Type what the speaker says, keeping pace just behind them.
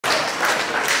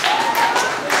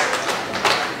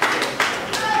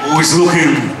Always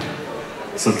looking,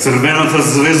 so czerwona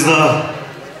звезда.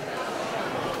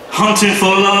 Hunting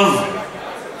for love,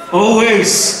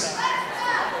 always.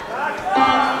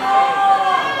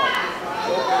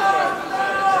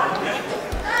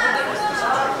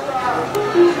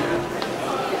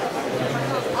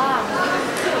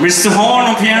 Mr. Horn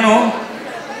on piano.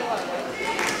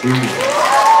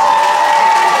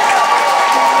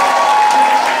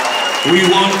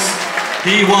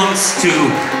 He wants to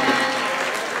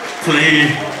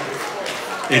play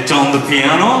it on the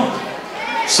piano,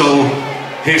 so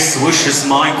his wish is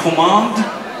my command,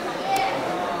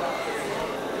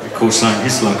 because I'm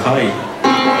his lakai,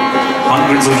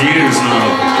 hundreds of years now.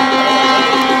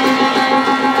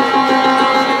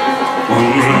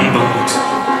 Wandering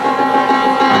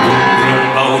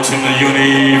about in the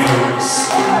universe,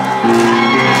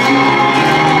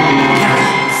 back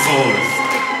and forth.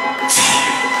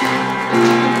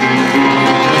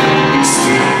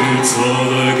 All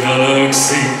the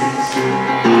galaxies,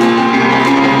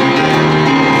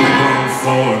 going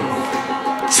forth.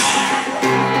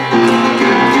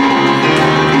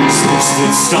 It's lost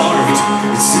its stars,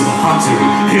 it's still a hunter,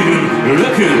 hidden,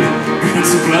 looking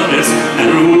into planets and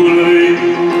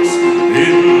rulings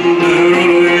in their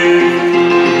rulings.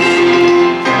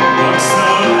 Dark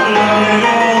star, light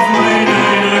of my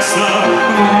night, dark star,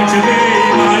 won't you be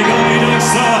my guide, dark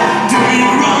star? Do you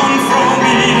run from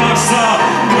me, dark star?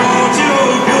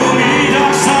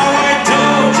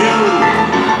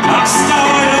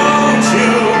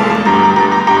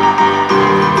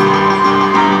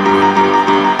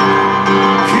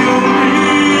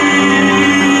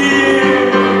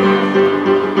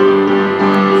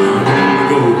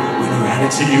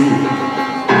 To you,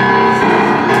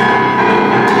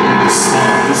 the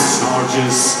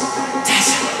charges.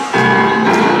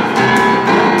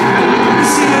 The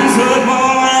sins hurt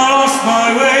more when I lost my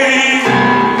way.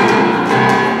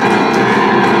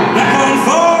 Back and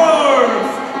forth,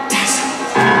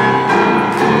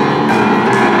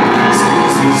 so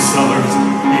you suffered,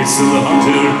 it's the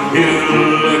hunter, you're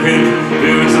looking,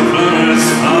 there's a planet's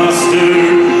faster.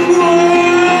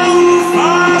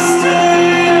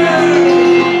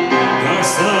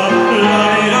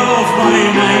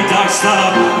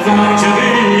 Darkstar, won't you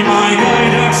be my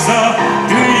guide, Darkstar?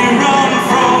 Do you run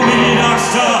from me,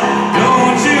 Darkstar?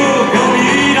 Don't you go me,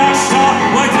 Darkstar?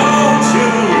 Why don't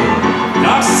you,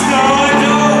 Darkstar? Why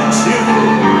don't you?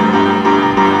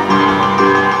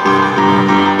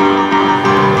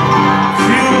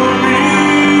 Kill me.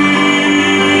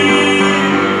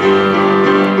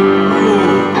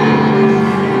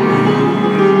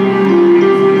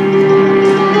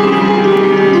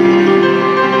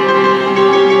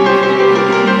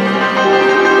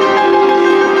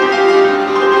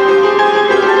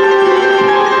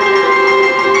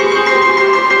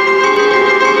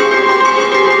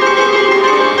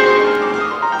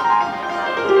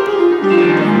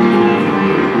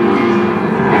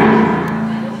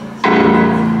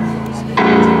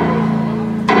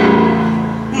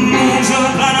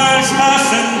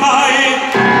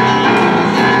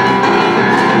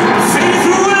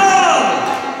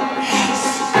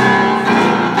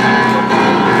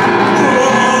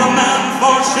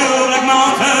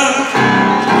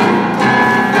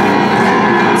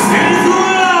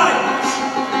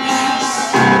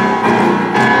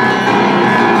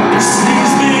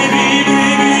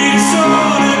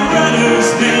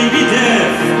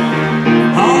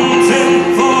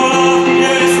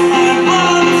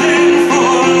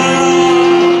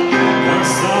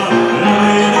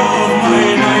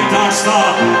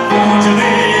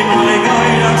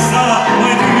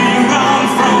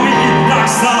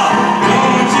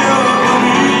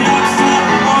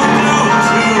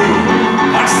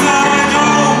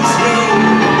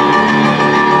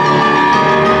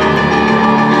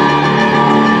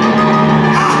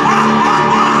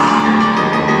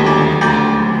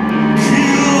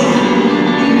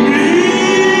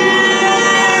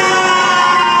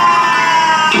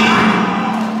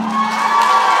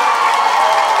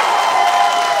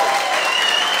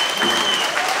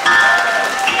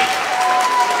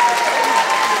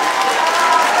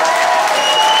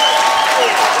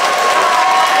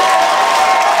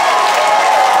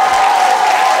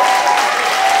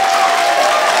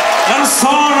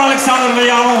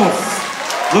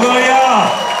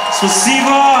 Благодаря!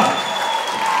 Спасибо!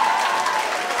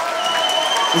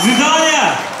 До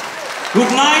свидания!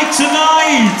 Good night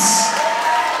tonight!